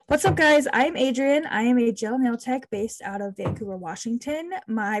What's up, guys? I'm Adrian. I am a gel nail tech based out of Vancouver, Washington.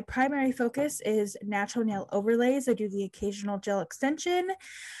 My primary focus is natural nail overlays. I do the occasional gel extension.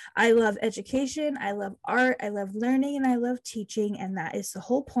 I love education. I love art. I love learning and I love teaching. And that is the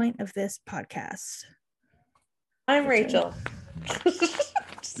whole point of this podcast. I'm Rachel.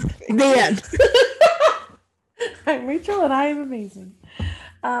 The end. I'm Rachel and I am amazing.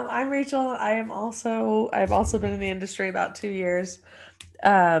 I'm Rachel. I've also been in the industry about 2 years.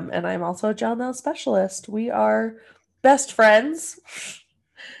 And I'm also a gel nail specialist. We are best friends.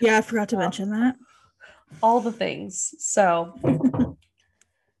 Yeah, I forgot to mention that. All the things. So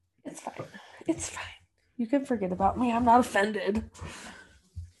it's fine. It's fine. You can forget about me. I'm not offended.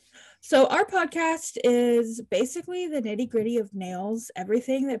 So our podcast is basically the nitty-gritty of nails,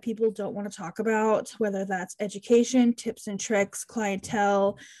 everything that people don't want to talk about, whether that's education, tips and tricks,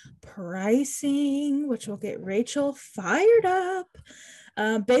 clientele, pricing, which will get Rachel fired up.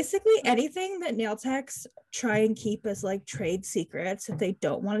 Basically anything that nail techs try and keep as like trade secrets that they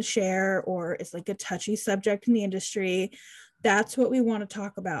don't want to share or is like a touchy subject in the industry. That's what we want to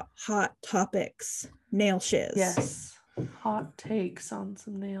talk about. Hot topics, nail shiz. Yes. Hot takes on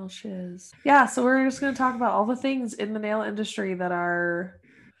some nail shiz. Yeah, so we're just going to talk about all the things in the nail industry that are,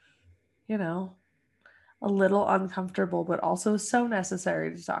 a little uncomfortable, but also so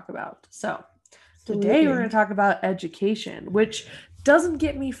necessary to talk about. So today we're going to talk about education, which doesn't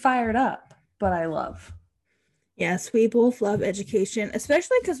get me fired up, but I love. Yes, we both love education,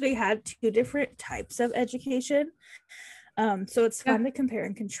 especially because we had two different types of education. So it's fun to compare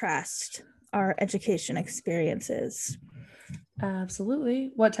and contrast our education experiences.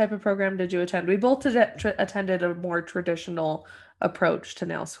 Absolutely. What type of program did you attend? We both attended a more traditional approach to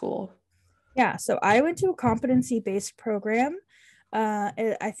nail school. Yeah, so I went to a competency-based program.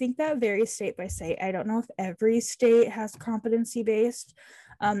 I think that varies state by state. I don't know if every state has competency-based.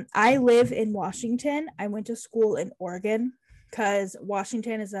 I live in Washington. I went to school in Oregon because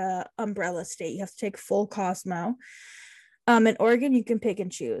Washington is a umbrella state. You have to take full Cosmo. In Oregon, you can pick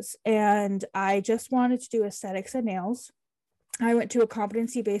and choose. And I just wanted to do aesthetics and nails. I went to a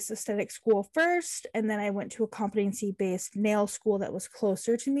competency-based aesthetic school first, and then I went to a competency-based nail school that was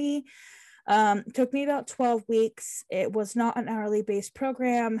closer to me. It took me about 12 weeks. It was not an hourly based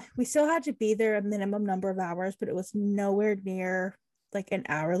program. We still had to be there a minimum number of hours, but it was nowhere near like an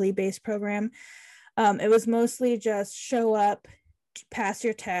hourly based program. It was mostly just show up, pass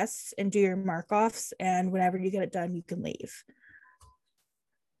your tests, and do your mark offs. And whenever you get it done, you can leave.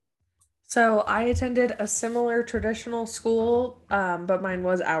 So I attended a similar traditional school, but mine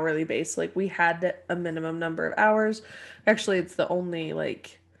was hourly based. Like we had a minimum number of hours. Actually, it's the only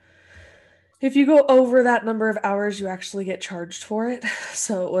if you go over that number of hours, you actually get charged for it.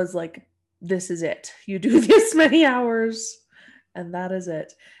 So it was like, this is it. You do this many hours, and that is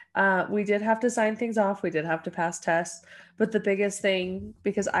it. We did have to sign things off. We did have to pass tests. But the biggest thing,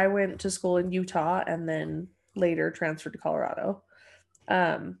 because I went to school in Utah and then later transferred to Colorado,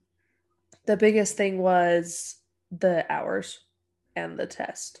 the biggest thing was the hours and the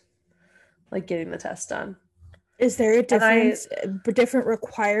test, like getting the test done. Is there a difference, different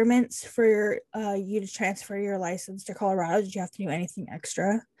requirements for you to transfer your license to Colorado? Did you have to do anything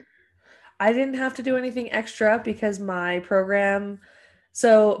extra? I didn't have to do anything extra because my program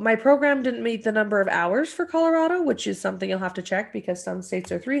didn't meet the number of hours for Colorado, which is something you'll have to check because some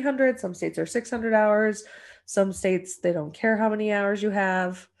states are 300, some states are 600 hours. Some states, they don't care how many hours you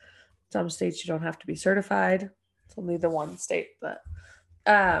have. Some states, you don't have to be certified. It's only the one state, but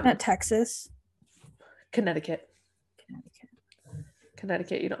not Texas. Connecticut,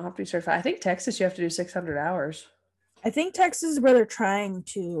 you don't have to be certified. I think Texas, you have to do 600 hours. I think Texas is where they're trying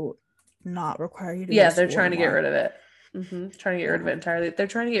to not require you to. Yeah, they're trying to get rid of it. Trying to get rid of it entirely. They're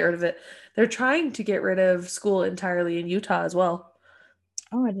trying to get rid of it. They're trying to get rid of school entirely in Utah as well.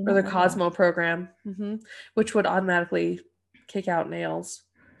 Oh, I didn't know. For the Cosmo program, which would automatically kick out nails.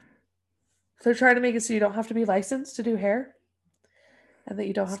 So they're trying to make it so you don't have to be licensed to do hair, and that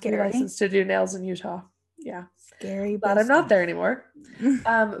you don't have to be licensed to do nails in Utah. Yeah. Scary. But I'm not there anymore.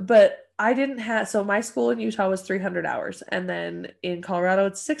 But I didn't have, so my school in Utah was 300 hours. And then in Colorado,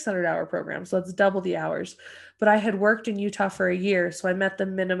 it's 600-hour program. So it's double the hours. But I had worked in Utah for a year. So I met the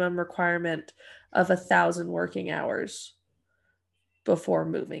minimum requirement of 1,000 working hours before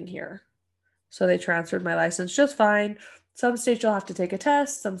moving here. So they transferred my license just fine. Some states you'll have to take a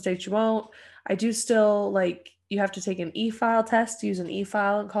test. Some states you won't. I do still, you have to take an e-file test to use an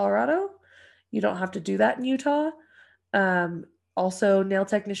e-file in Colorado. You don't have to do that in Utah. Also, nail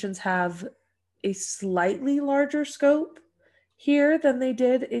technicians have a slightly larger scope here than they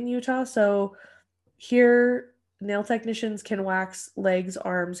did in Utah. So here, nail technicians can wax legs,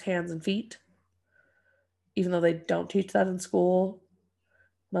 arms, hands, and feet, even though they don't teach that in school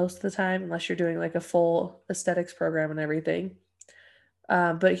most of the time, unless you're doing like a full aesthetics program and everything.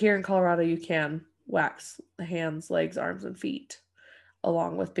 But here in Colorado, you can wax the hands, legs, arms, and feet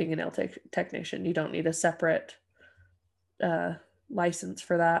along with being a nail technician. You don't need a separate license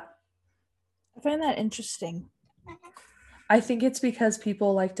for that. I find that interesting. I think it's because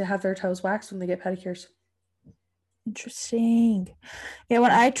people like to have their toes waxed when they get pedicures. Interesting. Yeah,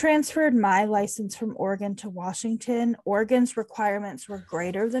 when I transferred my license from Oregon to Washington, Oregon's requirements were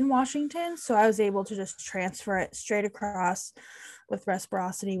greater than Washington, so I was able to just transfer it straight across with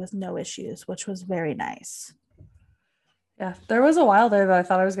reciprocity with no issues, which was very nice. Yeah, there was a while there that I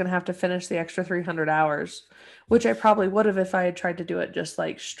thought I was going to have to finish the extra 300 hours, which I probably would have if I had tried to do it just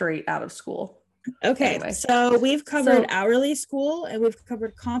like straight out of school. Okay, anyway, so we've covered hourly school and we've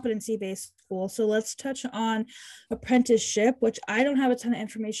covered competency-based school. So let's touch on apprenticeship, which I don't have a ton of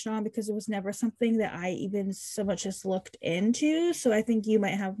information on because it was never something that I even so much as looked into. So I think you might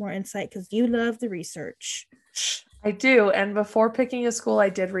have more insight because you love the research. I do. And before picking a school, I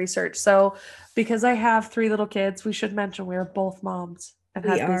did research. So because I have 3 little kids, we should mention we are both moms and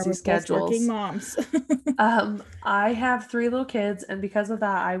have busy schedules. Working moms. I have 3 little kids, and because of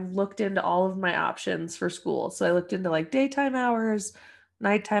that, I looked into all of my options for school. So I looked into like daytime hours,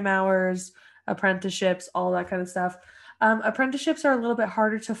 nighttime hours, apprenticeships, all that kind of stuff. Apprenticeships are a little bit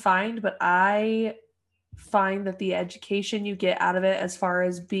harder to find, but I find that the education you get out of it as far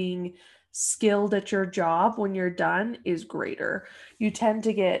as being skilled at your job when you're done is greater. You tend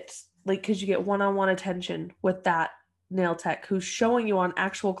to get because you get one-on-one attention with that nail tech who's showing you on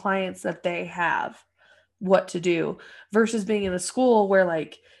actual clients that they have what to do versus being in a school where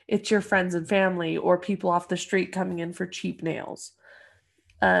like it's your friends and family or people off the street coming in for cheap nails.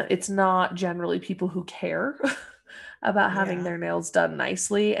 It's not generally people who care about having their nails done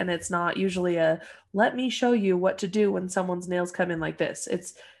nicely, and it's not usually a let me show you what to do when someone's nails come in like this.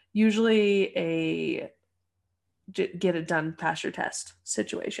 It's usually a get it done, pass your test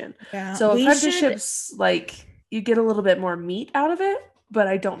situation. So apprenticeships like you get a little bit more meat out of it, but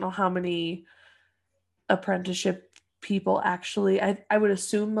I don't know how many apprenticeship people actually, I would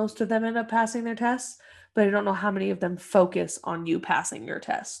assume most of them end up passing their tests, but I don't know how many of them focus on you passing your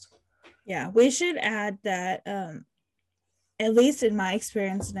test. Yeah, we should add that at least in my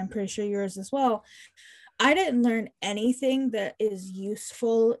experience, and I'm pretty sure yours as well, I didn't learn anything that is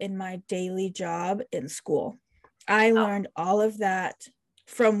useful in my daily job in school. I learned all of that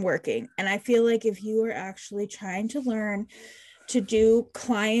from working. And I feel like if you are actually trying to learn to do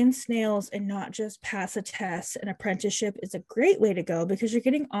clients' nails and not just pass a test, an apprenticeship is a great way to go because you're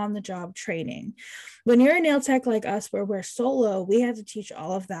getting on the job training. When you're a nail tech like us, where we're solo, we had to teach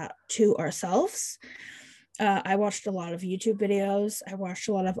all of that to ourselves. I watched a lot of YouTube videos. I watched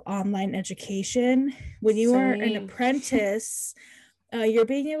a lot of online education. When you are an apprentice, you're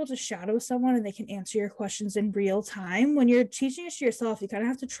being able to shadow someone and they can answer your questions in real time. When you're teaching it to yourself, you kind of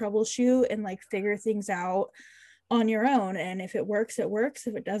have to troubleshoot and like figure things out on your own. And if it works, it works.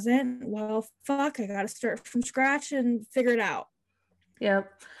 If it doesn't, well, fuck, I got to start from scratch and figure it out. Yeah.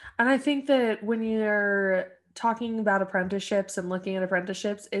 And I think that when you're talking about apprenticeships and looking at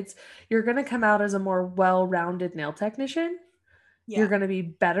apprenticeships, you're going to come out as a more well-rounded nail technician. Yeah. You're going to be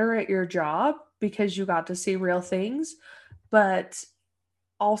better at your job because you got to see real things. But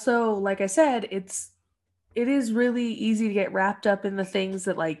also, like I said, it is really easy to get wrapped up in the things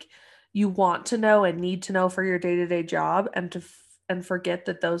that like you want to know and need to know for your day-to-day job and forget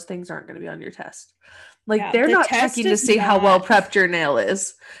that those things aren't going to be on your test. Like they're not checking to see how well prepped your nail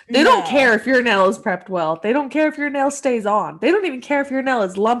is. They don't care if your nail is prepped well. They don't care if your nail stays on. They don't even care if your nail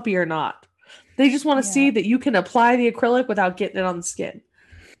is lumpy or not. They just want to see that you can apply the acrylic without getting it on the skin.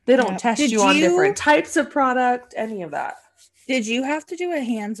 They don't test you on different types of product, any of that. Did you have to do a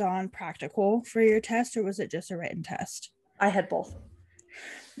hands-on practical for your test or was it just a written test? I had both.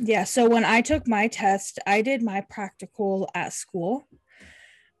 Yeah, so when I took my test, I did my practical at school.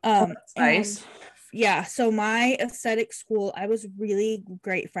 That's nice. Yeah, so my aesthetic school, I was really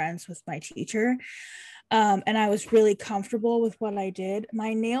great friends with my teacher. And I was really comfortable with what I did.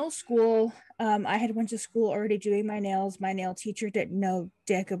 My nail school, I had went to school already doing my nails. My nail teacher didn't know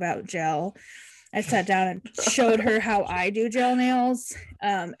dick about gel. I sat down and showed her how I do gel nails.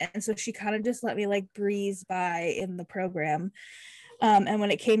 And so she kind of just let me like breeze by in the program. And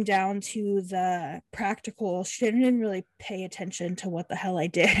when it came down to the practical, she didn't even really pay attention to what the hell I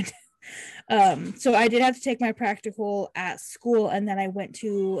did. So I did have to take my practical at school, and then I went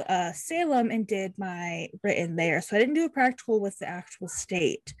to Salem and did my written there. So I didn't do a practical with the actual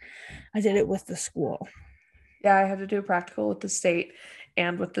state. I did it with the school. Yeah, I had to do a practical with the state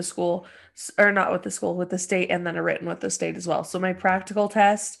and with the school, or not with the school, with the state, and then a written with the state as well. So my practical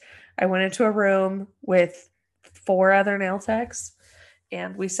test, I went into a room with 4 other nail techs,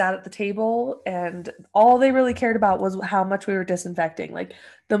 and we sat at the table, and all they really cared about was how much we were disinfecting. Like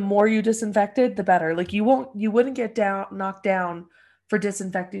the more you disinfected, the better. Like you wouldn't get knocked down for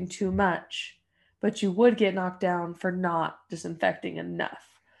disinfecting too much, but you would get knocked down for not disinfecting enough.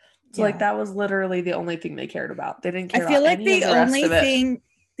 So like Yeah. that was literally the only thing they cared about. They didn't I care feel about like any of the rest of it.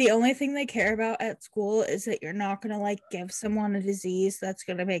 the only thing they care about at school is that you're not going to like give someone a disease that's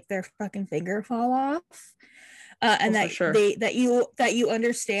going to make their fucking finger fall off. And Oh, for sure. that you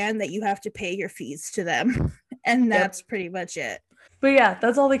understand that you have to pay your fees to them. And that's Yep. pretty much it. But yeah,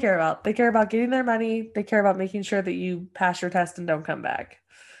 that's all they care about. They care about getting their money. They care about making sure that you pass your test and don't come back.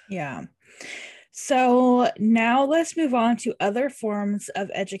 Yeah. So now let's move on to other forms of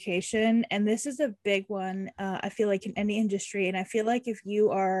education. And this is a big one, I feel like, in any industry. And I feel like if you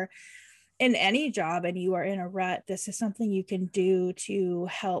are in any job and you are in a rut, this is something you can do to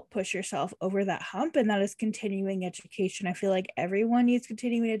help push yourself over that hump. And that is continuing education. I feel like everyone needs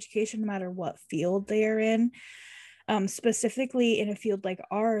continuing education, no matter what field they are in. Specifically in a field like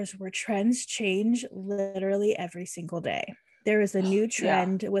ours, where trends change literally every single day. There is a new Yeah.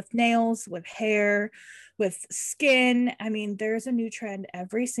 trend with nails, with hair, with skin. I mean, there's a new trend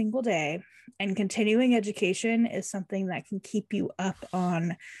every single day, and continuing education is something that can keep you up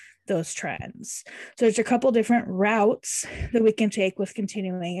on those trends. So there's a couple different routes that we can take with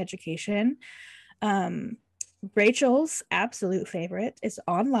continuing education. Rachel's absolute favorite is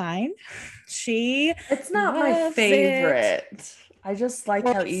online. She It's not my loves it. favorite. I just like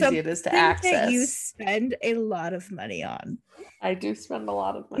Well, how it's easy it is to something that you access. spend a lot of money on. I do spend a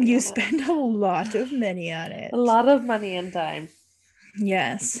lot of money You on it. spend a lot of money on it. A lot of money and time.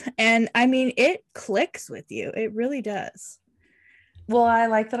 Yes. And I mean, it clicks with you. It really does. Well, I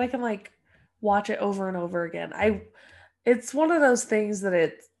like that I can like watch it over and over again. It's one of those things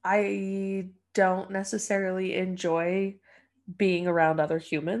that I don't necessarily enjoy being around other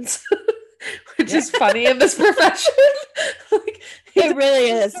humans, which is funny in this profession. Like, It really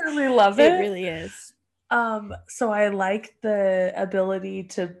is. Really love it. It really is. So I like the ability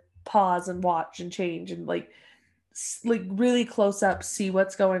to pause and watch and change and like really close up see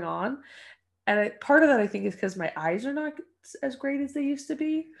what's going on. And part of that I think is because my eyes are not as great as they used to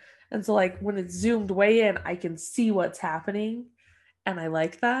be. And so like when it's zoomed way in, I can see what's happening, and I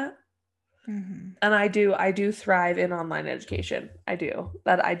like that. Mm-hmm. And I do thrive in online education. I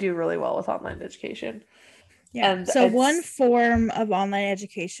do really well with online education. Yeah. And So one form of online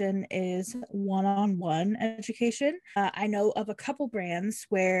education is one-on-one education. I know of a couple brands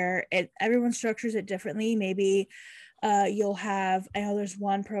where everyone structures it differently. Maybe you'll have, I know there's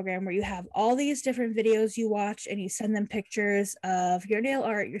one program where you have all these different videos you watch and you send them pictures of your nail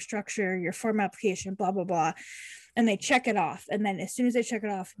art, your structure, your form application, blah, blah, blah. And they check it off. And then as soon as they check it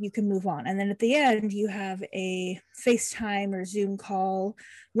off, you can move on. And then at the end, you have a FaceTime or Zoom call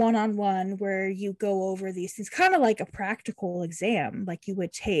one-on-one where you go over these things, kind of like a practical exam, like you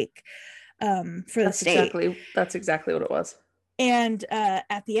would take for the state. That's exactly what it was. And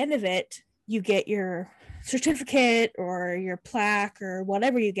at the end of it, you get your certificate or your plaque or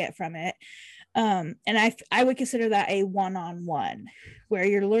whatever you get from it. And I would consider that a one-on-one where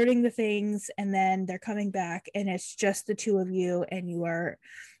you're learning the things and then they're coming back and it's just the two of you and you are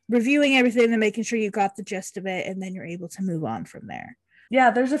reviewing everything and making sure you got the gist of it, and then you're able to move on from there. Yeah,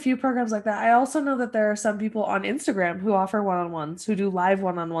 there's a few programs like that. I also know that there are some people on Instagram who offer one-on-ones, who do live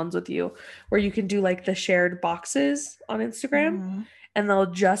one-on-ones with you, where you can do like the shared boxes on Instagram, and they'll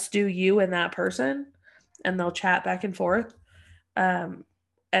just do you and that person, and they'll chat back and forth. And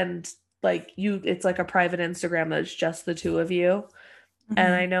like it's like a private Instagram that's just the two of you.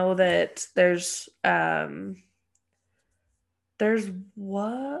 And I know that there's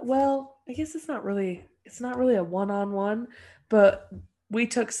what? Well, I guess it's not really a one-on-one, but we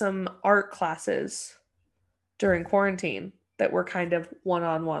took some art classes during quarantine that were kind of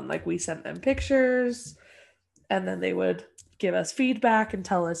one-on-one. Like we sent them pictures and then they would give us feedback and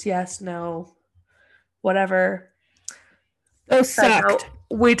tell us yes, no, whatever. Those sucked.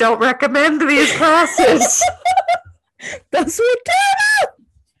 We don't recommend these classes. Those were terrible.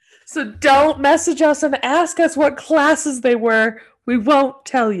 So don't message us and ask us what classes they were. We won't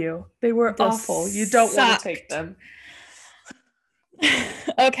tell you. They were awful. You don't want to take them.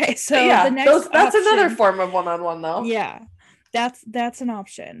 Okay, so yeah, the next that's another form of one-on-one though. Yeah, that's an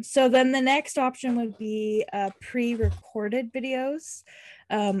option. So then the next option would be pre-recorded videos.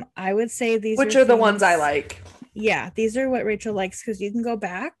 I would say these are the ones I like. Yeah, these are what Rachel likes because you can go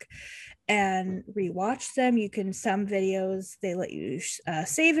back and rewatch them. You can, some videos they let you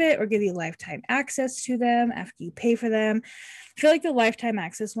save it or give you lifetime access to them after you pay for them. I feel like the lifetime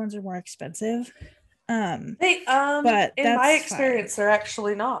access ones are more expensive. But in my that's experience, fine. they're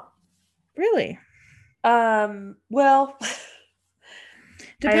actually not. Really? Well,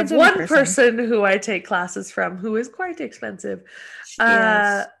 I have Depends on the one person who I take classes from who is quite expensive.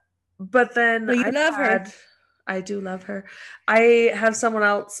 Yes. But then Well, you love her. I do love her. I have someone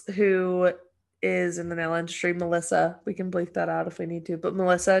else who is in the nail industry, Melissa. We can bleep that out if we need to. But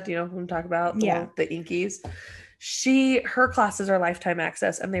Melissa, do you know who I'm talking about? The one Yeah. with the inkies. Her classes are lifetime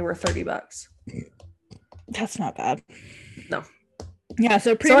access, and they were $30. That's not bad. No. Yeah,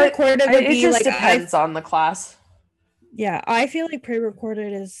 so pre-recorded would be it just like, depends on the class. Yeah, I feel like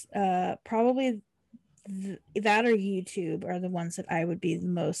pre-recorded is probably that or YouTube are the ones that I would be the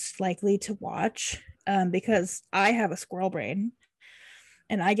most likely to watch, because I have a squirrel brain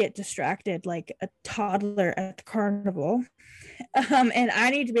and I get distracted like a toddler at the carnival. And I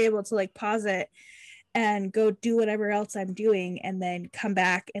need to be able to like pause it and go do whatever else I'm doing and then come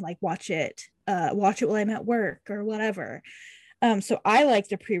back and like watch it while I'm at work or whatever. So I like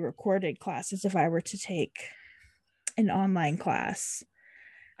the pre-recorded classes if I were to take an online class.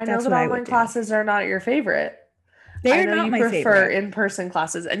 I know that online classes are not your favorite. They're not my favorite. You prefer in-person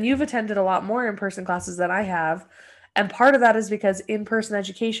classes, and you've attended a lot more in-person classes than I have. And part of that is because in-person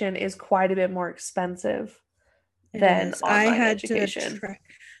education is quite a bit more expensive than online education.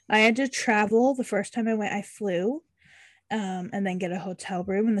 I had to travel. The first time I went, I flew, and then get a hotel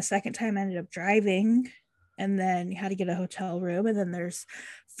room. And the second time I ended up driving, and then you had to get a hotel room. And then there's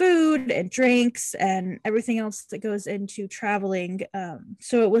food and drinks and everything else that goes into traveling.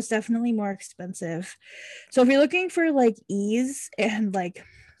 So it was definitely more expensive. So if you're looking for like ease and like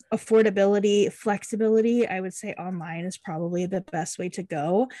affordability, flexibility, I would say online is probably the best way to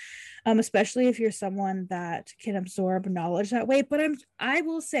go, especially if you're someone that can absorb knowledge that way. But I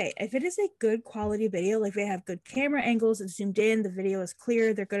will say, if it is a good quality video, like they have good camera angles, it's zoomed in, the video is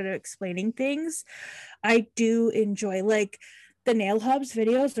clear, they're good at explaining things, I do enjoy, like, the Nail Hubs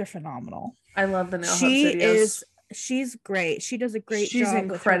videos are phenomenal. I love the Nail Hubs videos. She's great. She does a great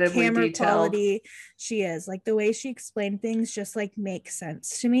job with her camera detailed quality. She is, like, the way she explained things just like makes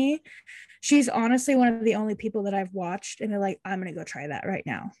sense to me. She's honestly one of the only people that I've watched and they're like, I'm gonna go try that right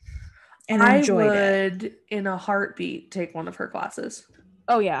now. And I would in a heartbeat take one of her classes.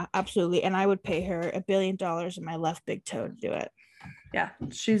 Oh yeah, absolutely. And I would pay her $1 billion in my left big toe to do it. Yeah,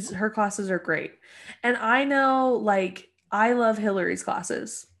 her classes are great. And I know, like, I love Hillary's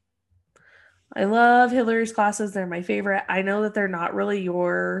classes. They're my favorite. I know that they're not really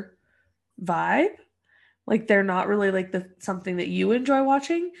your vibe. Like, they're not really like something that you enjoy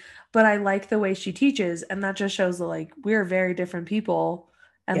watching, but I like the way she teaches. And that just shows that, like, we're very different people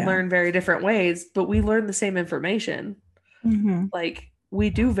and learn very different ways, but we learn the same information. Mm-hmm. Like, we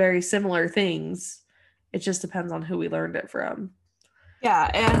do very similar things. It just depends on who we learned it from.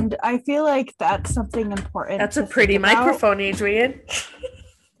 Yeah, and I feel like that's something important. That's a pretty microphone, Adrian.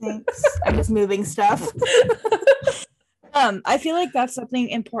 Thanks. I'm just moving stuff. I feel like that's something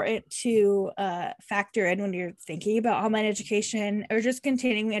important to factor in when you're thinking about online education or just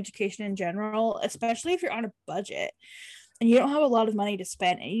continuing education in general, especially if you're on a budget and you don't have a lot of money to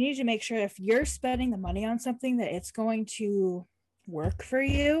spend. And you need to make sure if you're spending the money on something that it's going to work for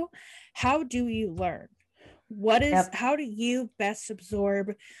you. How do you learn? How do you best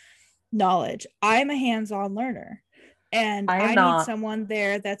absorb knowledge? I'm a hands-on learner. And I need someone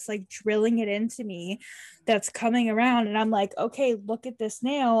there that's like drilling it into me, that's coming around and I'm like, okay, look at this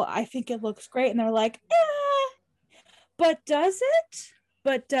nail. I think it looks great. And they're like, but does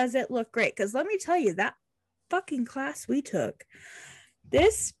it look great? Because let me tell you, that fucking class we took,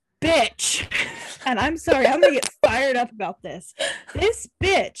 this bitch, and I'm sorry, I'm gonna get fired up about this. This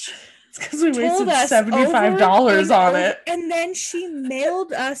bitch, it's because we wasted $75 on it. And then she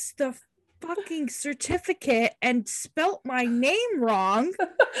mailed us the fucking certificate and spelt my name wrong.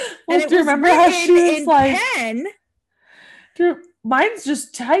 Well, do you remember how she was like pen? Mine's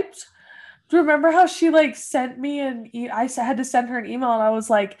just typed. Do you remember how she like sent me I had to send her an email and I was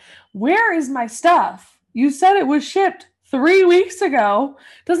like, where is my stuff? You said it was shipped 3 weeks ago.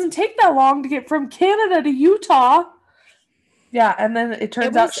 Doesn't take that long to get from Canada to Utah. Yeah, and then it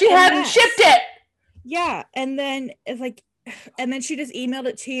turns out she hadn't shipped it. Yeah, and then it's like, and then she just emailed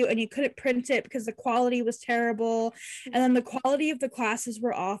it to you and you couldn't print it because the quality was terrible, and then the quality of the classes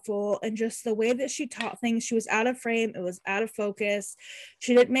were awful, and just the way that she taught things, she was out of frame, it was out of focus,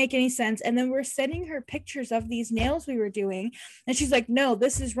 she didn't make any sense. And then we're sending her pictures of these nails we were doing and she's like, no,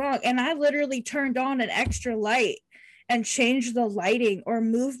 this is wrong. And I literally turned on an extra light and change the lighting or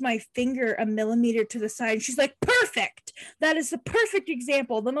move my finger a millimeter to the side. She's like, perfect. That is the perfect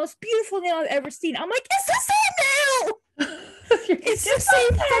example. The most beautiful nail I've ever seen. I'm like, it's the same nail. It's the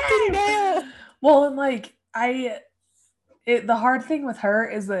same fucking nail. Well, and like the hard thing with her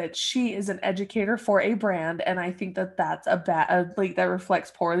is that she is an educator for a brand, and I think that that's a bad like that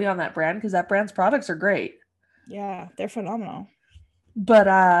reflects poorly on that brand because that brand's products are great. Yeah, they're phenomenal.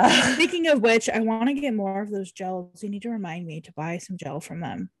 But speaking of which, I want to get more of those gels. You need to remind me to buy some gel from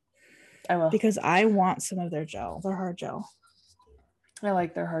them. I will, because I want some of their gel, their hard gel. I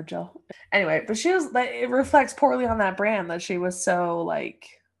like their hard gel. Anyway, but she was like, it reflects poorly on that brand that she was so like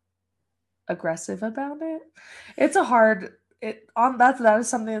aggressive about it. It's a hard that is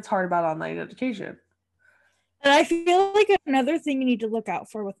something that's hard about online education. And I feel like another thing you need to look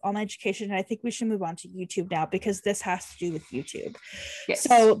out for with online education, and I think we should move on to YouTube now because this has to do with YouTube. Yes.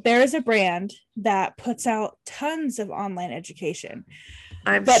 So there's a brand that puts out tons of online education.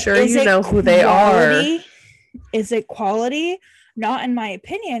 I'm sure you know who they are. Is it quality? Not in my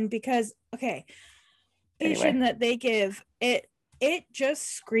opinion, because okay, anyway. That they give it just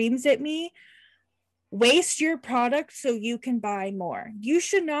screams at me. Waste your product so you can buy more. You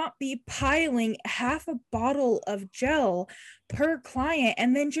should not be piling half a bottle of gel per client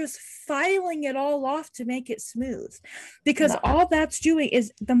and then just filing it all off to make it smooth. Because all that's doing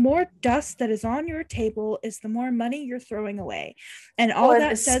is the more dust that is on your table is the more money you're throwing away. And all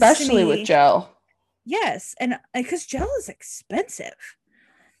that says to me, especially with gel. Yes, and because gel is expensive.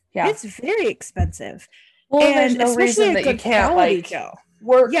 Yeah. It's very expensive. Well, and there's no reason that you can't like gel.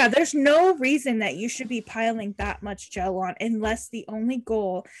 Work. Yeah, there's no reason that you should be piling that much gel on unless the only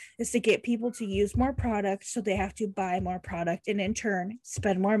goal is to get people to use more product so they have to buy more product and in turn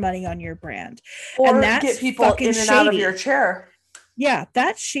spend more money on your brand. Or and that's get people in and shady. Out of your chair. Yeah,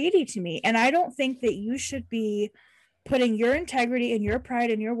 that's shady to me. And I don't think that you should be putting your integrity and your pride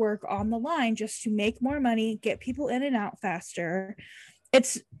and your work on the line just to make more money, get people in and out faster.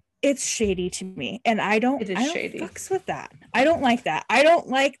 It's shady to me, and I don't fucks with that. I don't like that. I don't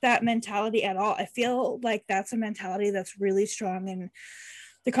like that mentality at all. I feel like that's a mentality that's really strong in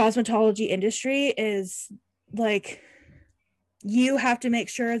the cosmetology industry, is like you have to make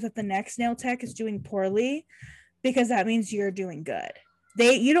sure that the next nail tech is doing poorly because that means you're doing good.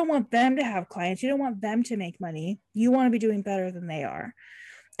 You don't want them to have clients. You don't want them to make money. You want to be doing better than they are.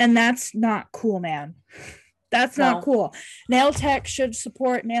 And that's not cool, man. That's not cool. Nail tech should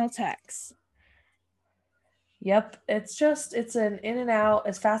support nail techs. Yep. It's an in and out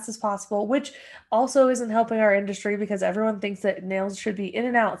as fast as possible, which also isn't helping our industry because everyone thinks that nails should be in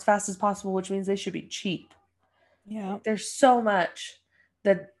and out as fast as possible, which means they should be cheap. Yeah. There's so much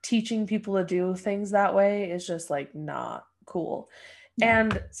that teaching people to do things that way is just like not cool. Yeah.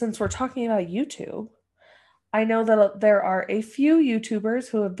 And since we're talking about YouTube, I know that there are a few YouTubers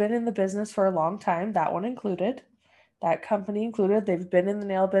who have been in the business for a long time, that one included, that company included. They've been in the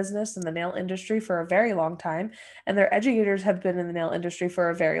nail business and the nail industry for a very long time, and their educators have been in the nail industry for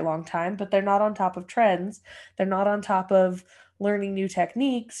a very long time, but they're not on top of trends. They're not on top of learning new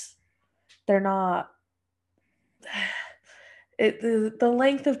techniques. They're not... The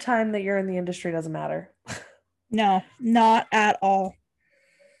length of time that you're in the industry doesn't matter. No, not at all.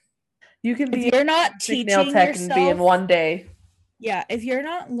 You can be if you're not teaching nail tech yourself, and be in one day. Yeah, if you're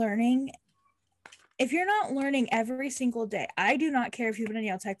not learning every single day, I do not care if you've been a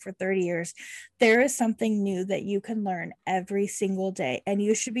nail tech for 30 years, there is something new that you can learn every single day, and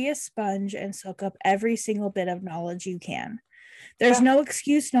you should be a sponge and soak up every single bit of knowledge you can. There's no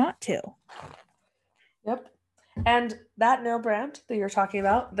excuse not to. Yep. And that nail brand that you're talking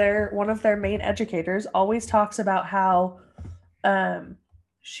about, one of their main educators always talks about how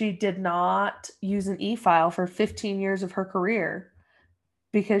she did not use an e-file for 15 years of her career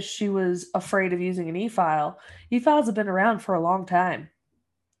because she was afraid of using an e-file. E-files have been around for a long time.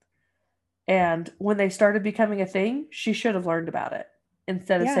 And when they started becoming a thing, she should have learned about it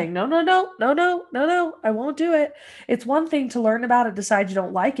instead of saying, no, I won't do it. It's one thing to learn about it, decide you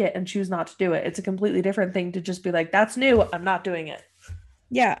don't like it, and choose not to do it. It's a completely different thing to just be like, that's new, I'm not doing it.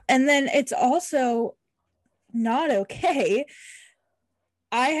 Yeah. And then it's also not okay.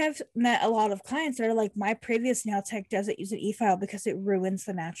 I have met a lot of clients that are like, my previous nail tech doesn't use an e-file because it ruins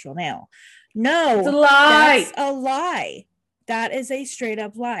the natural nail. No, it's a lie. That's a lie. That is a straight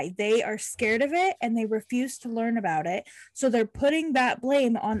up lie. They are scared of it and they refuse to learn about it. So they're putting that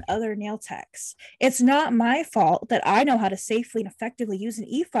blame on other nail techs. It's not my fault that I know how to safely and effectively use an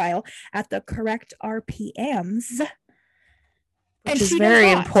e-file at the correct RPMs. Which is very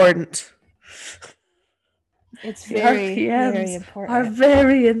important. It's very, very important. Are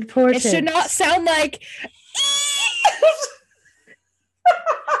very important. It should not sound like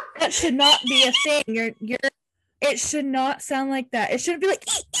That should not be a thing. It should not sound like that. It shouldn't be like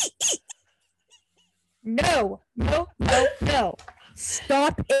no.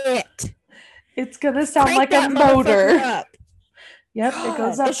 Stop it. It's gonna sound Crank like a motor. up. Yep, it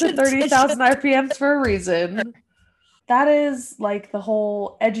goes up to 30,000 RPMs for a reason. That is like the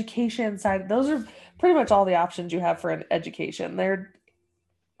whole education side. Those are pretty much all the options you have for an education. They're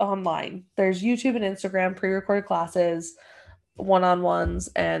online. There's YouTube and Instagram, pre-recorded classes, one-on-ones,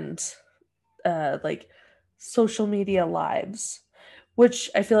 and like social media lives, which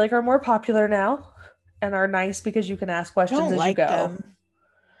I feel like are more popular now and are nice because you can ask questions as you go. Them.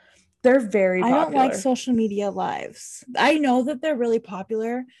 They're very popular. I don't like social media lives. I know that they're really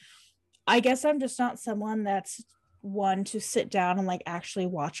popular. I guess I'm just not someone that's one to sit down and like actually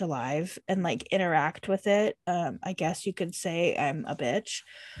watch a live and like interact with it. I guess you could say I'm a bitch,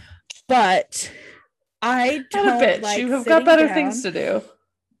 but I don't not a bitch. Like you have got better things to do.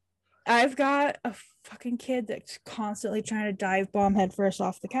 I've got a fucking kid that's constantly trying to dive bomb headfirst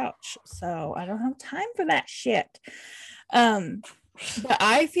off the couch, so I don't have time for that shit. But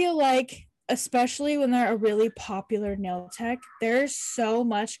I feel like, especially when they're a really popular nail tech, there's so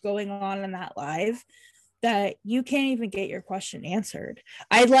much going on in that live that you can't even get your question answered.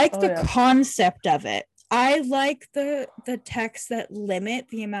 I like the concept of it. I like the techs that limit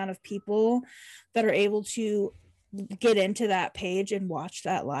the amount of people that are able to get into that page and watch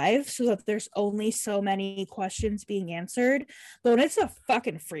that live so that there's only so many questions being answered. But when it's a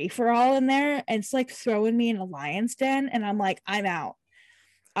fucking free-for-all in there and it's like throwing me in a lion's den and I'm like, I'm out.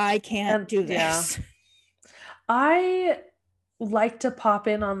 I can't do this. Yeah. I like to pop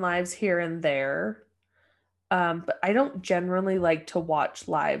in on lives here and there. But I don't generally like to watch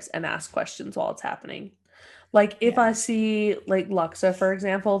lives and ask questions while it's happening. Like if I see like Luxa, for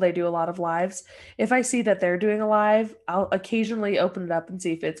example, they do a lot of lives. If I see that they're doing a live, I'll occasionally open it up and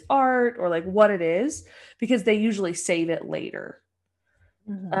see if it's art or like what it is, because they usually save it later.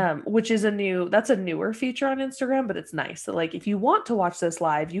 Which is a newer feature on Instagram, but it's nice. So like if you want to watch this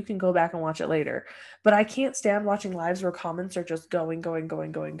live, you can go back and watch it later. But I can't stand watching lives where comments are just going. They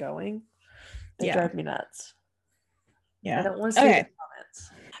drive me nuts. Yeah. I don't want to see the comments.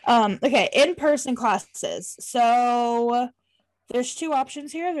 Okay, in-person classes. So there's two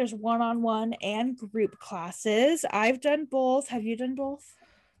options here. There's one-on-one and group classes. I've done both. Have you done both?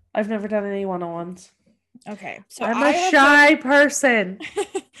 I've never done any one-on-ones. Okay, so I'm a shy person.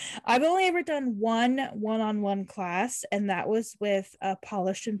 I've only ever done one-on-one class, and that was with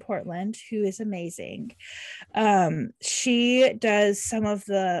Polished in Portland, who is amazing. She does some of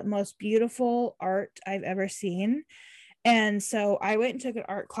the most beautiful art I've ever seen. And so I went and took an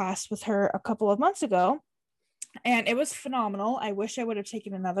art class with her a couple of months ago, and it was phenomenal. I wish I would have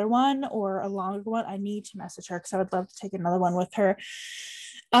taken another one or a longer one. I need to message her because I would love to take another one with her.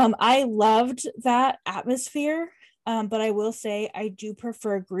 I loved that atmosphere, but I will say I do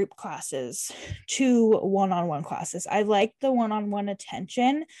prefer group classes to one-on-one classes. I like the one-on-one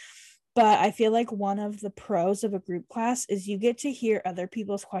attention, but I feel like one of the pros of a group class is you get to hear other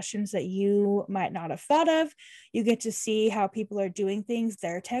people's questions that you might not have thought of. You get to see how people are doing things,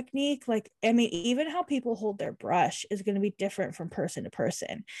 their technique. Like, I mean, even how people hold their brush is going to be different from person to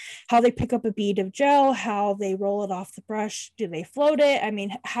person. How they pick up a bead of gel, how they roll it off the brush, do they float it? I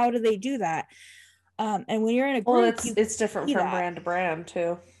mean, how do they do that? And when you're in a group, it's different from brand to brand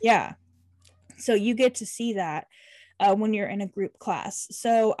too. Yeah. So you get to see that. When you're in a group class.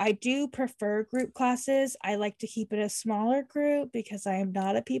 So I do prefer group classes. I like to keep it a smaller group because I am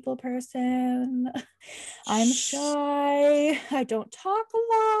not a people person. I'm shy. I don't talk a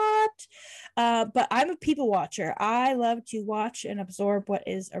lot, but I'm a people watcher. I love to watch and absorb what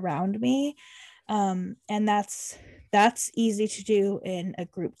is around me. And that's easy to do in a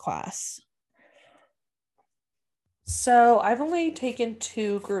group class. So I've only taken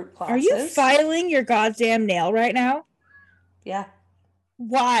 2 group classes. Are you filing your goddamn nail right now? Yeah.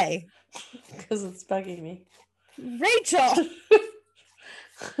 Why? Because it's bugging me. Rachel!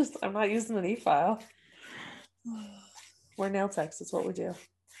 I'm not using an e-file. We're nail techs, is what we do.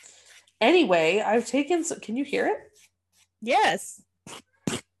 Anyway, I've taken some... Can you hear it? Yes.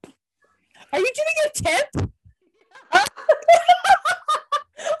 Are you doing a tip? I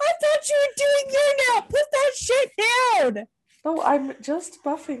thought you were doing your nail. Put that shit down. No, I'm just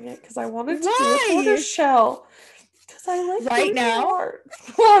buffing it because I wanted to do a tortoise shell. Because I like right now. Art.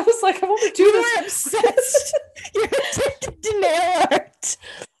 Well, I was like, I want to do this. You're obsessed. You're addicted to nail art.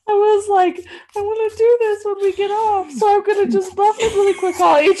 I was like, I want to do this when we get off, so I'm gonna just buff it really quick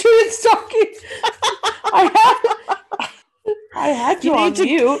while Adrian's talking. I had to on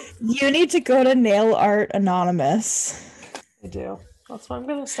mute. You need to go to Nail Art Anonymous. I do. That's why I'm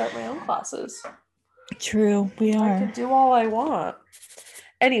going to start my own classes. True, we are. I can do all I want.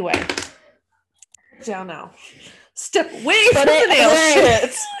 Anyway, down now. Step away from the nail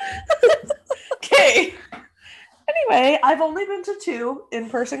shit. Okay. Anyway, I've only been to 2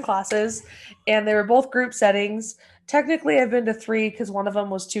 in-person classes, and they were both group settings. Technically, I've been to 3 because one of them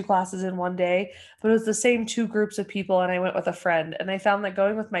was 2 classes in one day, but it was the same 2 groups of people, and I went with a friend. And I found that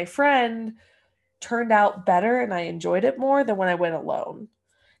going with my friend turned out better, and I enjoyed it more than when I went alone.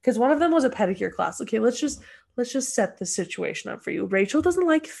 Because one of them was a pedicure class. Okay, let's just set the situation up for you. Rachel doesn't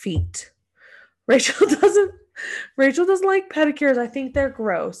like feet. Rachel doesn't like pedicures. I think they're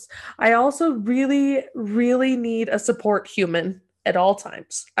gross. I also really, really need a support human at all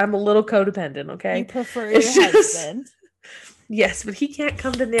times. I'm a little codependent, okay? You prefer your husband. Yes, but he can't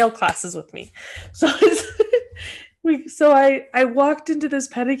come to nail classes with me. So I walked into this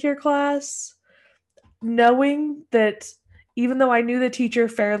pedicure class knowing that even though I knew the teacher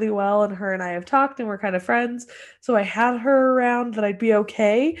fairly well and her and I have talked and we're kind of friends, so I had her around that I'd be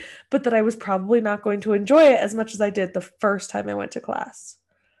okay, but that I was probably not going to enjoy it as much as I did the first time I went to class.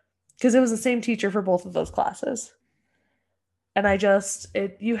 Because it was the same teacher for both of those classes. And I have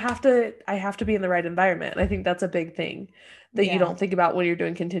to be in the right environment. And I think that's a big thing that you don't think about when you're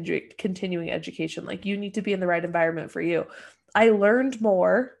doing continuing education. Like, you need to be in the right environment for you. I learned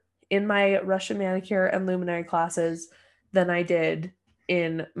more in my Russian manicure and luminary classes than I did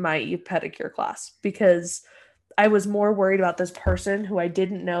in my pedicure class, because I was more worried about this person who I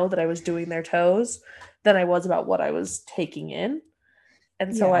didn't know that I was doing their toes than I was about what I was taking in.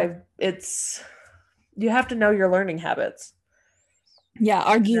 And so you have to know your learning habits. Yeah.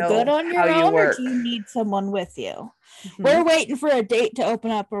 Are you good on your own, or do you need someone with you? Mm-hmm. We're waiting for a date to open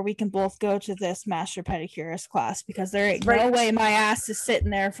up where we can both go to this master pedicurist class, because there ain't no way my ass is sitting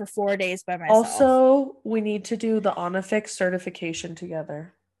there for 4 days by myself. Also, we need to do the Onifix certification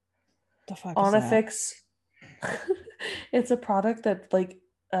together. The fuck Onifix, is that? It's a product that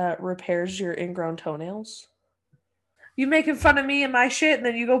repairs your ingrown toenails. You making fun of me and my shit, and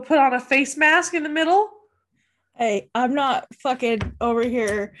then you go put on a face mask in the middle? Hey, I'm not fucking over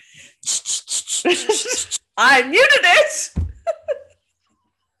here. I muted it.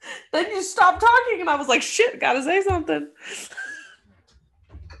 Then you stopped talking, and I was like, shit, gotta say something.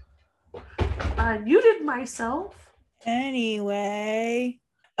 I muted myself. Anyway.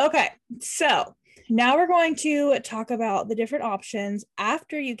 Okay, so now we're going to talk about the different options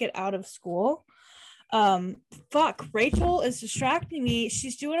after you get out of school. Rachel is distracting me.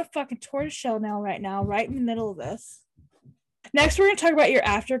 She's doing a fucking tortoiseshell nail right now, right in the middle of this. Next, we're going to talk about your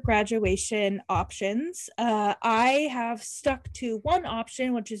after graduation options. I have stuck to one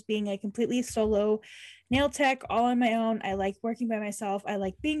option, which is being a completely solo nail tech, all on my own. I like working by myself. I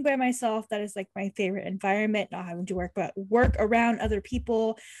like being by myself. That is like my favorite environment, not having to work around other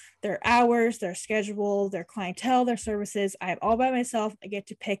people, their hours, their schedule, their clientele, their services. I'm all by myself. I get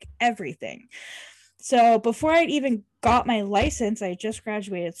to pick everything. So before I'd even got my license, I just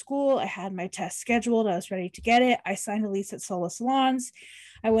graduated school. I had my test scheduled. I was ready to get it. I signed a lease at Sola Salons.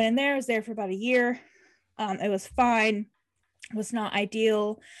 I went in there. I was there for about a year. It was fine. It was not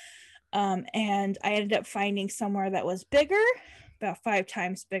ideal. And I ended up finding somewhere that was bigger, about 5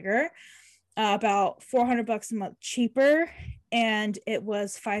 times bigger, about $400 a month cheaper. And it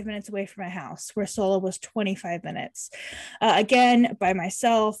was 5 minutes away from my house, where Sola was 25 minutes. Again, by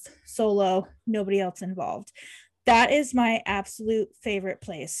myself, solo, nobody else involved. That is my absolute favorite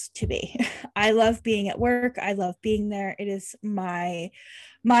place to be. I love being at work. I love being there. It is my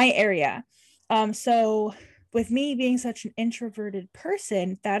area. So with me being such an introverted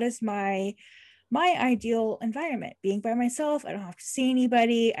person, that is my ideal environment, being by myself. I don't have to see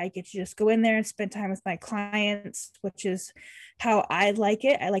anybody. I get to just go in there and spend time with my clients, which is how I like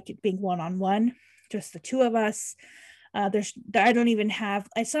it. I like it being one-on-one, just the 2 of us. It's not even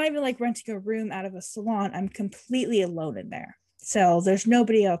like renting a room out of a salon. I'm completely alone in there. So there's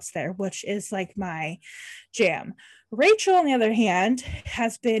nobody else there, which is like my jam. Rachel, on the other hand,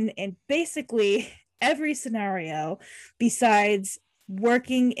 has been in basically every scenario besides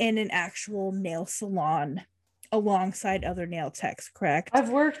working in an actual nail salon alongside other nail techs, correct? I've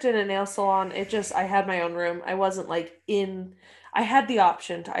worked in a nail salon. I had my own room. I wasn't I had the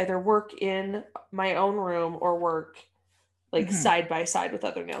option to either work in my own room or work side by side with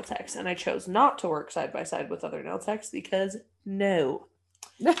other nail techs. And I chose not to work side by side with other nail techs because no.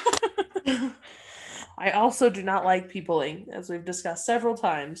 I also do not like peopling, as we've discussed several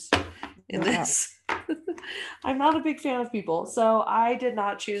times in this. I'm not a big fan of people, so I did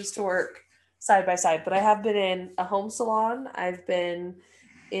not choose to work side by side, but I have been in a home salon. I've been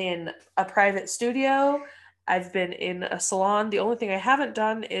in a private studio. I've been in a salon. The only thing I haven't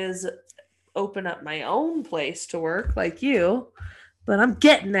done is open up my own place to work like you, but I'm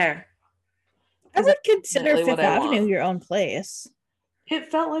getting there. I would consider Definitely what Fifth I Avenue want. your own place.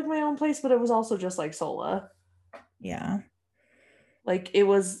 It felt like my own place, but it was also just like Sola. Yeah. Like it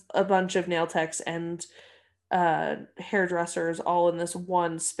was a bunch of nail techs and hairdressers all in this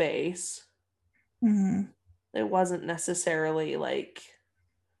one space. Mm-hmm. It wasn't necessarily like,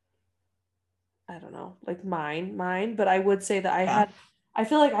 I don't know, like mine, but I would say that Yeah. I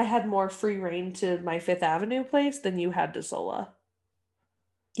feel like I had more free reign to my Fifth Avenue place than you had to Sola.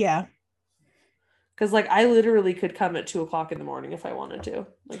 Yeah. Because like I literally could come at 2 o'clock in the morning if I wanted to.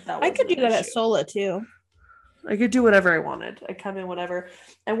 Like that I could wasn't do an that at issue. Sola too. I could do whatever I wanted. I come in whatever.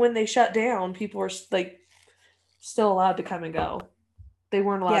 And when they shut down, people were like still allowed to come and go. They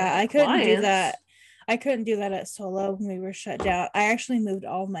weren't allowed to Yeah, have I couldn't do clients. that. I couldn't do that at Sola when we were shut down. I actually moved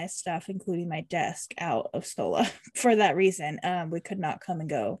all my stuff, including my desk, out of Sola for that reason. We could not come and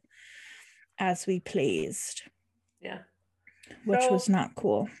go as we pleased, Yeah. which So was not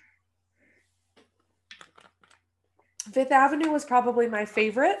cool. Fifth Avenue was probably my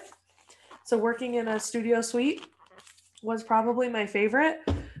favorite. So working in a studio suite was probably my favorite,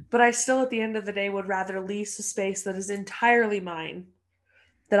 but I still at the end of the day would rather lease a space that is entirely mine,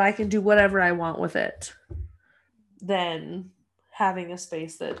 that I can do whatever I want with it, than having a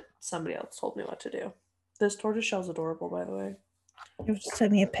space that somebody else told me what to do. This tortoise shell's adorable, by the way. You just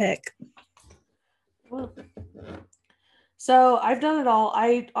send me a pic. Well, so I've done it all.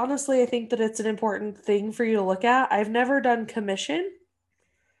 I honestly I think that it's an important thing for you to look at. I've never done commission.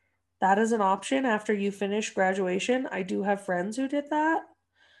 That is an option after you finish graduation. I do have friends who did that.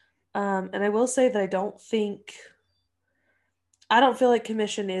 And I will say that I don't feel like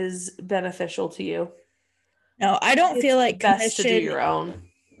commission is beneficial to you. No, I don't It's feel like best to do commission. your own.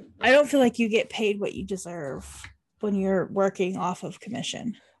 I don't feel like you get paid what you deserve when you're working off of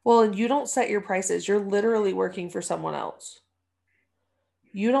commission. Well, and you don't set your prices. You're literally working for someone else.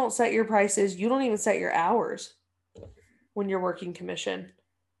 You don't set your prices. You don't even set your hours when you're working commission.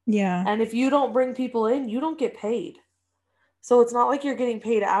 Yeah. And if you don't bring people in, you don't get paid. So it's not like you're getting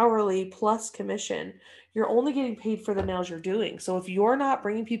paid hourly plus commission. You're only getting paid for the nails you're doing. So if you're not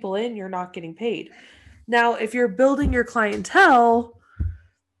bringing people in, you're not getting paid. Now, if you're building your clientele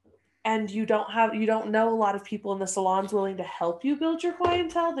and you don't know a lot of people in the salons willing to help you build your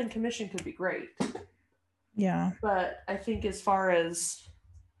clientele, then commission could be great. Yeah. But I think as far as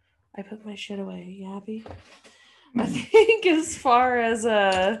I put my shit away, Yabby. I think as far as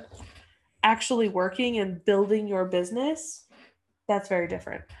actually working and building your business, that's very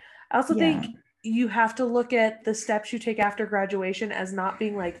different. I also think you have to look at the steps you take after graduation as not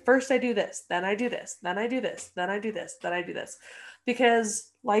being like, first I do this, then I do this, then I do this, then I do this, then I do this.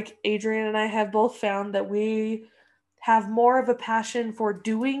 Because like Adrian and I have both found that we have more of a passion for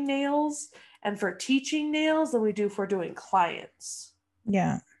doing nails and for teaching nails than we do for doing clients.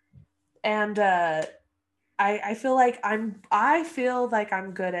 Yeah. And I feel like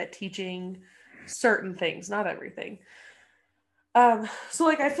I'm good at teaching certain things, not everything. So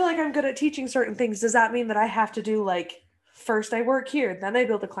like I feel like I'm good at teaching certain things. Does that mean that I have to do like first I work here, then I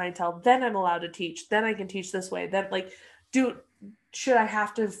build a clientele, then I'm allowed to teach, then I can teach this way, then like should I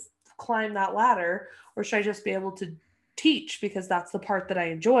have to climb that ladder, or should I just be able to teach because that's the part that I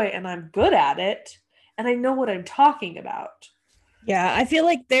enjoy and I'm good at it and I know what I'm talking about? Yeah, I feel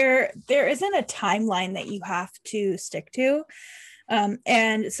like there isn't a timeline that you have to stick to.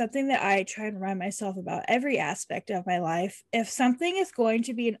 And something that I try and remind myself about every aspect of my life, if something is going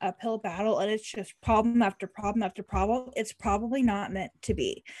to be an uphill battle and it's just problem after problem after problem, it's probably not meant to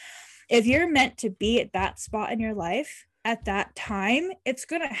be. If you're meant to be at that spot in your life at that time, it's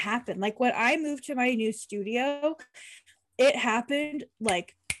going to happen. Like when I moved to my new studio, it happened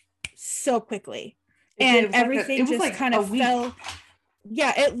like so quickly. And everything just like kind of fell.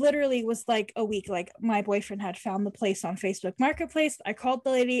 Yeah, it literally was like a week. Like my boyfriend had found the place on Facebook Marketplace. I called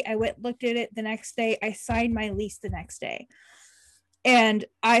the lady. I went, looked at it the next day. I signed my lease the next day. And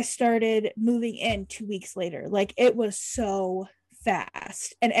I started moving in 2 weeks later. Like it was so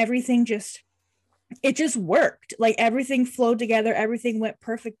fast. And everything just worked. Like everything flowed together. Everything went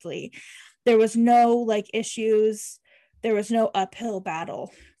perfectly. There was no like issues. There was no uphill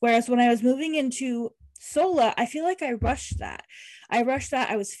battle. Whereas when I was moving into Sola, I feel like I rushed that. I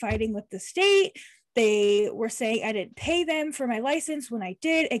was fighting with the state. They were saying I didn't pay them for my license. When I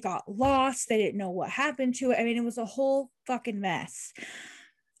did, it got lost. They didn't know what happened to it. I mean, it was a whole fucking mess.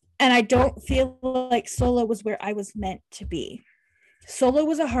 And I don't feel like Sola was where I was meant to be. Sola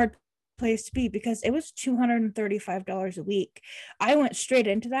was a hard place to be because it was $235 a week. I went straight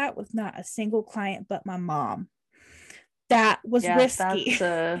into that with not a single client but my mom. That was risky.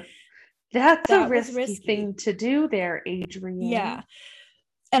 That's a risky thing to do there, Adrienne. Yeah.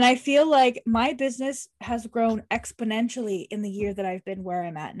 And I feel like my business has grown exponentially in the year that I've been where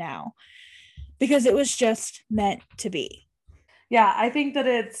I'm at now because it was just meant to be. Yeah, I think that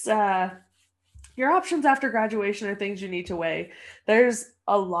it's your options after graduation are things you need to weigh. There's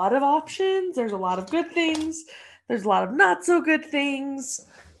a lot of options. There's a lot of good things. There's a lot of not so good things.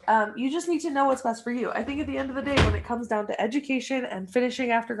 You just need to know what's best for you. I think at the end of the day, when it comes down to education and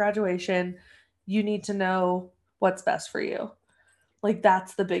finishing after graduation, you need to know what's best for you. Like,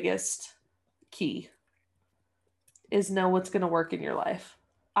 that's the biggest key, is know what's going to work in your life.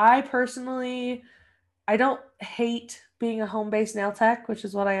 I don't hate being a home-based nail tech, which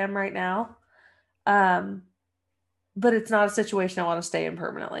is what I am right now. But it's not a situation I want to stay in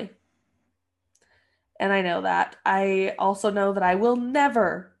permanently. And I know that. I also know that I will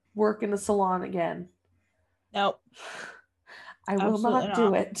never work in a salon again. Nope. I will not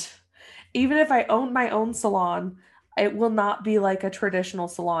do it. Even if I own my own salon, it will not be like a traditional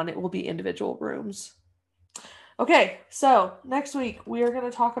salon. It will be individual rooms. Okay, so next week we are going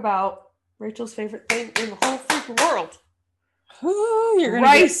to talk about Rachel's favorite thing in the whole freaking world. Ooh, you're going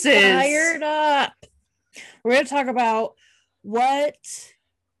to get fired up. We're going to talk about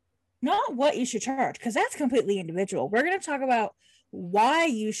not what you should charge, because that's completely individual. We're going to talk about why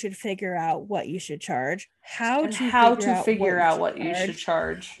you should figure out what you should charge, how to figure out what you should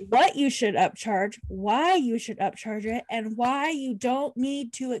charge, what you should upcharge, why you should upcharge it, and why you don't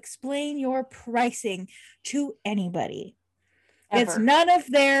need to explain your pricing to anybody. Ever. It's none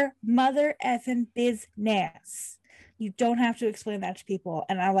of their mother effing business. You don't have to explain that to people.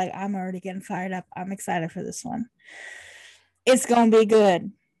 And I'm already getting fired up. I'm excited for this one. It's going to be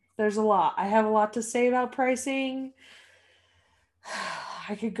good. There's a lot. I have a lot to say about pricing.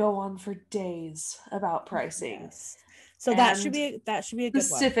 I could go on for days about pricing. Yes. So that should be a good one.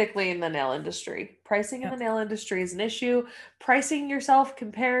 Specifically in the nail industry. Pricing in the nail industry is an issue. Pricing yourself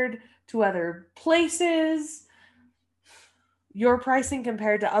compared to other places. Your pricing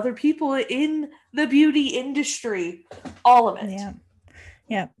compared to other people in the beauty industry. All of it. Yeah.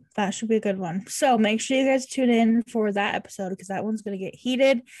 Yeah. That should be a good one. So make sure you guys tune in for that episode because that one's going to get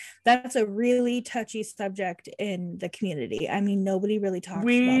heated. That's a really touchy subject in the community. I mean, nobody really talks about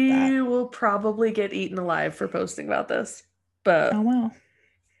that. We will probably get eaten alive for posting about this. But oh, well.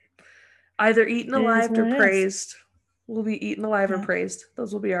 Either eaten alive or praised. We'll be eaten alive or praised.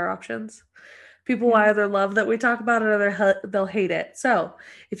 Those will be our options. People will either love that we talk about it or they'll hate it. So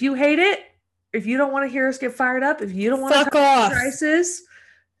if you hate it, if you don't want to hear us get fired up, if you don't want to talk about prices,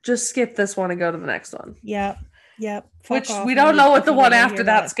 just skip this one and go to the next one. Yep. Which we don't know what the one after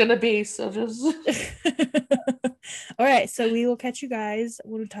that's going to be. So just. All right. So we will catch you guys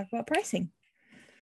when we talk about pricing.